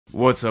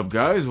What's up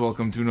guys,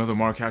 welcome to another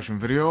Mark Action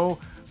video.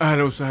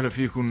 Ahla وسهلا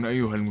فيكم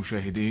أيها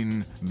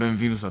المشاهدين.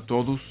 Bem-vindos a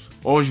todos.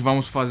 Hoje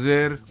vamos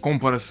fazer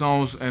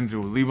comparações entre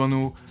o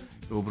Líbano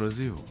e o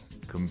Brasil.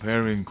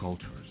 Comparing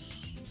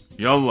cultures.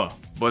 Yalla,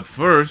 but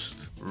first,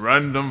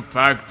 random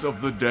facts of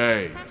the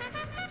day.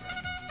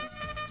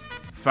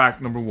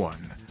 Fact number 1.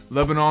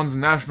 Lebanon's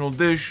national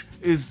dish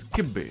is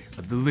kibbeh,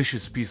 a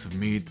delicious piece of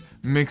meat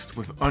mixed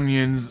with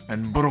onions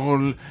and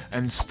brol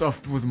and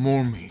stuffed with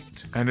more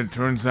meat. And it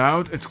turns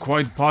out it's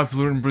quite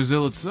popular in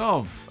Brazil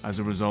itself as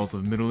a result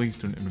of Middle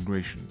Eastern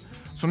immigration.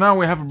 So now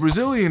we have a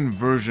Brazilian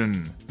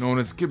version known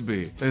as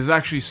kibbeh that is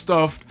actually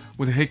stuffed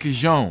with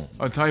requeijão,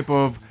 a type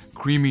of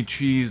creamy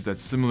cheese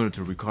that's similar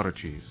to ricotta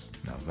cheese.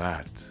 Now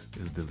that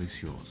is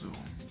delicioso.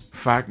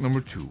 Fact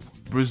number 2.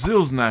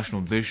 Brazil's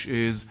national dish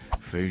is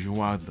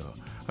feijoada,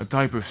 a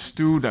type of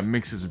stew that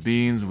mixes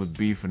beans with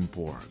beef and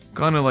pork.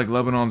 Kinda like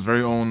Lebanon's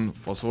very own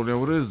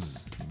fasolya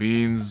riz,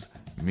 beans,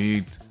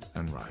 meat,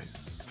 and rice.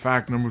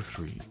 Fact number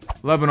 3.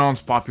 Lebanon's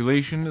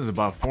population is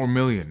about 4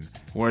 million,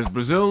 whereas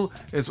Brazil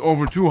is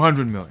over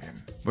 200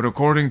 million. But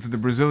according to the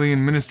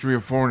Brazilian Ministry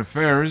of Foreign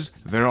Affairs,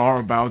 there are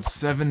about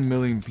 7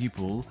 million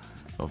people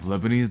of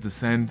Lebanese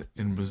descent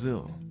in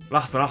Brazil.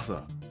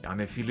 لحظة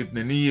يعني في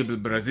لبنانية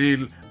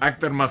بالبرازيل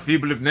أكتر ما في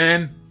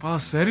بلبنان؟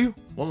 خلاص سيريو؟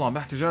 والله عم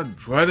بحكي جد،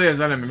 شو هذا يا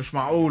زلمة مش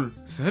معقول؟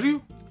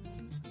 سيريو؟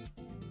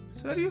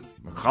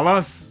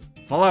 خلاص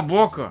فلا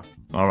بوكا.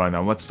 Alright,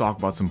 now let's talk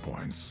about some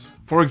points.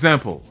 For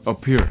example,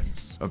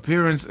 appearance.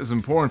 Appearance is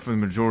important for the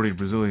majority of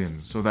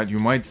Brazilians, so that you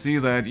might see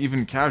that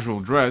even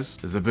casual dress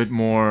is a bit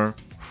more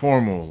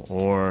formal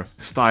or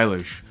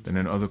stylish than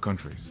in other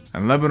countries.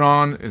 And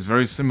Lebanon is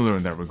very similar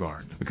in that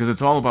regard, because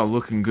it's all about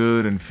looking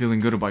good and feeling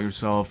good about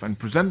yourself and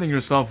presenting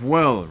yourself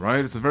well,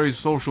 right? It's a very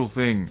social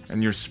thing,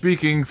 and you're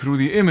speaking through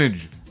the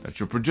image that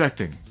you're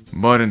projecting.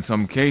 But in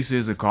some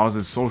cases, it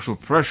causes social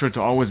pressure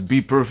to always be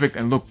perfect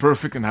and look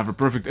perfect and have a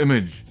perfect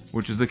image,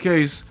 which is the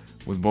case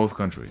with both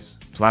countries.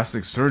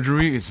 Plastic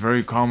surgery is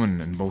very common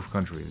in both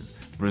countries.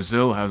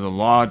 Brazil has a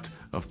lot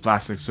of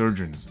plastic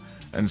surgeons,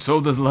 and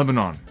so does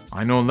Lebanon.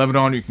 I know in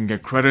Lebanon you can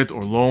get credit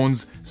or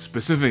loans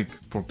specific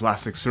for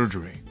plastic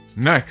surgery.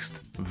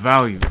 Next,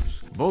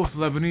 values. Both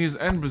Lebanese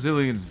and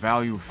Brazilians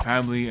value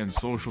family and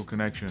social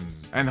connections,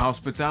 and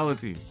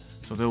hospitality,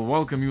 so they'll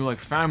welcome you like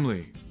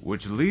family,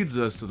 which leads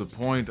us to the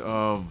point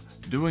of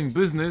doing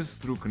business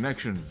through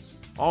connections,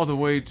 all the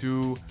way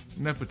to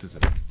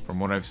nepotism. From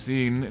what I've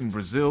seen, in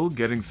Brazil,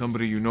 getting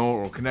somebody you know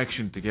or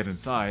connection to get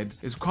inside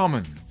is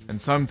common,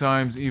 and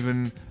sometimes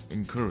even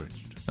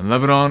encouraged. In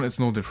Lebanon, it's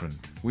no different.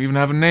 We even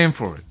have a name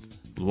for it,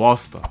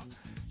 Wasta.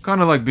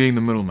 Kinda like being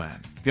the middleman.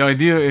 The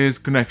idea is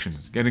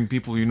connections, getting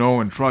people you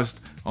know and trust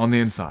on the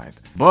inside.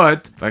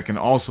 But that can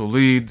also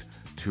lead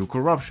to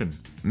corruption.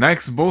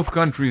 Next, both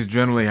countries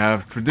generally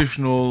have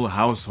traditional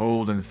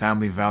household and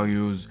family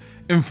values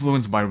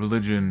influenced by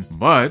religion,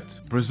 but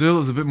Brazil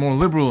is a bit more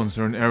liberal in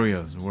certain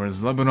areas,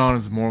 whereas Lebanon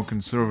is more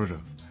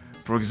conservative.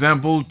 For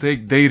example,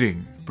 take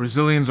dating.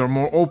 Brazilians are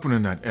more open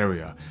in that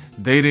area.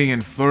 Dating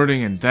and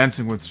flirting and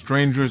dancing with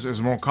strangers is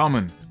more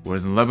common,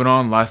 whereas in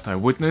Lebanon, last I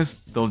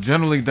witnessed, they'll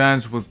generally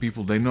dance with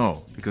people they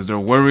know, because they're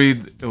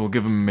worried it will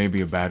give them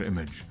maybe a bad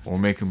image, or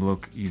make them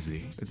look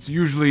easy. It's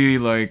usually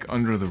like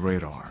under the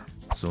radar.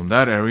 So in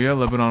that area,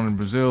 Lebanon and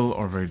Brazil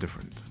are very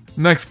different.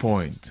 Next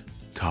point,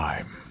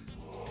 time.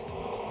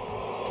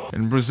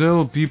 In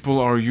Brazil,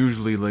 people are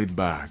usually laid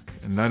back,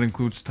 and that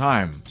includes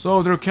time,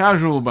 so they're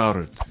casual about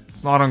it.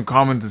 It's not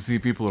uncommon to see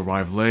people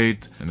arrive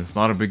late, and it's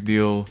not a big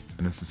deal,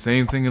 and it's the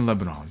same thing in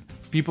Lebanon.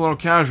 People are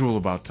casual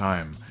about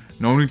time.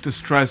 No need to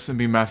stress and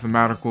be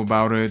mathematical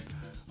about it.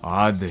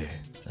 عادي.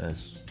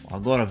 Yes.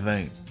 Agora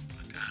vem.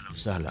 أهلا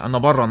وسهلا. أنا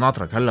برا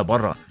ناطرك هلا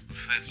برا.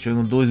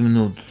 Chegam 2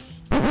 minutos.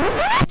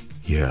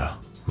 Yeah,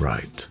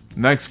 right.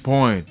 Next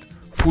point,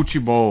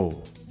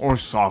 futebol, or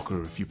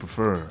soccer if you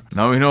prefer.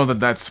 Now we know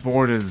that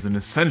sport is an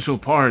essential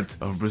part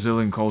of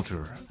Brazilian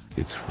culture.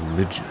 It's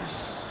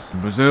religious. In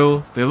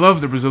Brazil, they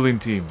love the Brazilian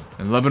team.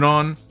 In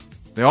Lebanon,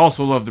 they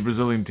also love the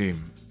Brazilian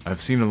team.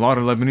 I've seen a lot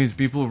of Lebanese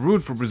people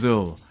root for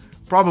Brazil,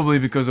 probably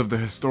because of the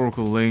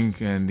historical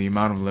link and the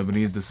amount of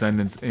Lebanese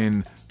descendants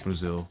in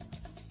Brazil.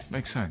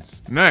 Makes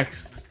sense.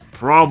 Next,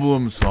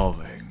 problem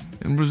solving.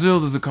 In Brazil,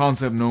 there's a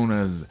concept known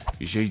as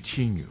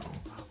jeitinho,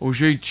 or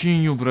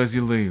jeitinho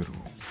brasileiro,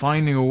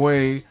 finding a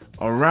way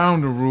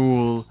around a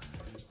rule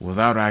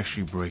without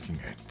actually breaking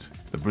it.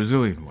 The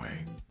Brazilian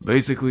way,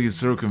 basically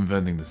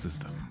circumventing the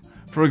system.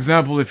 For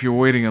example, if you're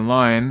waiting in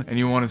line and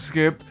you want to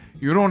skip,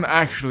 you don't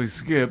actually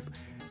skip,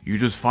 you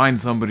just find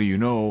somebody you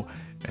know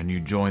and you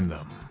join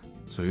them.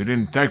 So you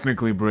didn't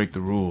technically break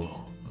the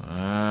rule.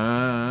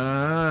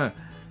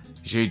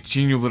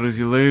 Jeitinho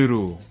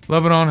brasileiro.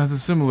 Lebanon has a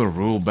similar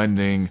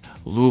rule-bending,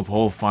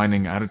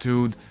 loophole-finding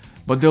attitude,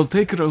 but they'll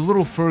take it a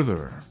little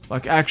further,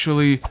 like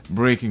actually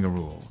breaking a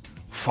rule,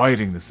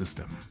 fighting the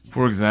system.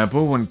 For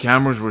example, when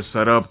cameras were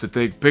set up to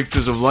take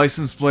pictures of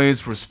license plates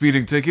for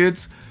speeding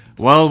tickets,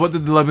 well, what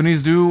did the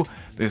Lebanese do?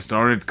 They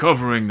started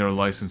covering their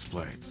license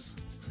plates.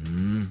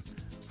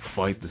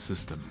 Fight the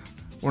system.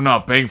 We're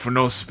not paying for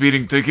no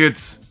speeding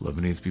tickets.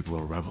 Lebanese people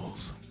are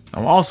rebels.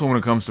 Now also when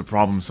it comes to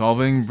problem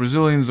solving,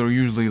 Brazilians are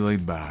usually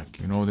laid back.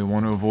 You know, they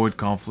want to avoid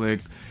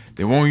conflict.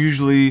 They won't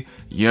usually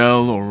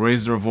yell or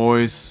raise their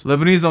voice.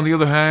 Lebanese, on the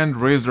other hand,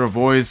 raise their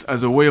voice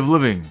as a way of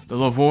living.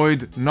 They'll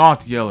avoid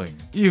not yelling,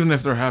 even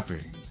if they're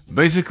happy.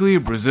 Basically,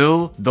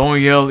 Brazil, don't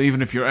yell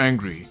even if you're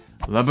angry.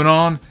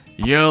 Lebanon,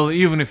 yell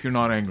even if you're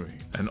not angry.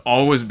 And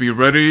always be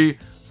ready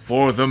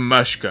for the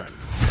mashkal.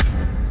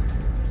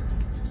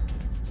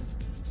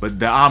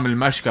 بدي أعمل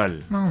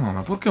مشكل.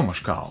 No, ¿por qué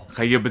مشكل?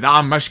 خيي بدي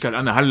أعمل مشكل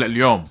أنا هلأ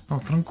اليوم. No,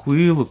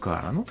 tranquilo,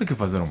 cara. Não tem que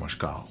fazer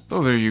مشكل.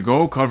 So there you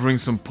go, covering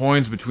some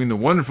points between the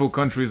wonderful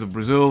countries of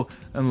Brazil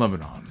and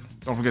Lebanon.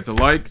 Don't forget to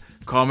like,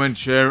 comment,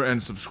 share,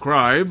 and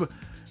subscribe,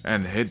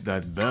 and hit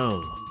that bell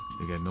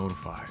to get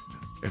notified.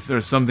 If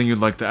there's something you'd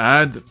like to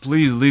add,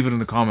 please leave it in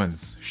the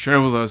comments.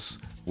 Share with us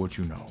what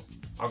you know.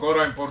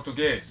 Agora em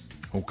português.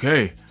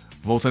 Ok,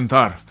 vou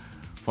tentar.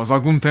 Faz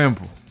algum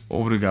tempo.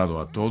 Obrigado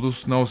a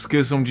todos. Não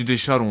esqueçam de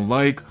deixar um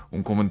like,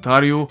 um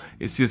comentário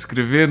e se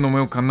inscrever no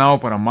meu canal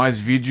para mais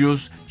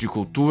vídeos de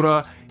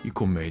cultura e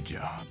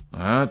comédia.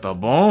 Tá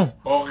bom?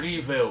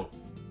 horrível.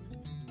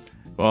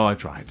 Well, I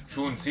tried.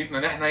 شو نسيتنا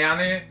نحن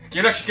يعني؟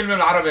 احكي لك شي كلمة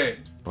بالعربي.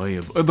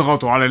 طيب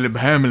اضغطوا على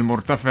الإبهام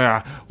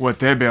المرتفع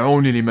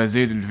وتابعوني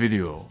لمزيد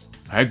الفيديو.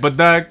 هيك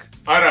بدك؟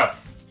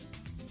 قرف.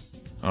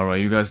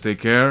 Alright, you guys take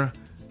care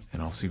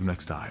and I'll see you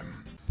next time.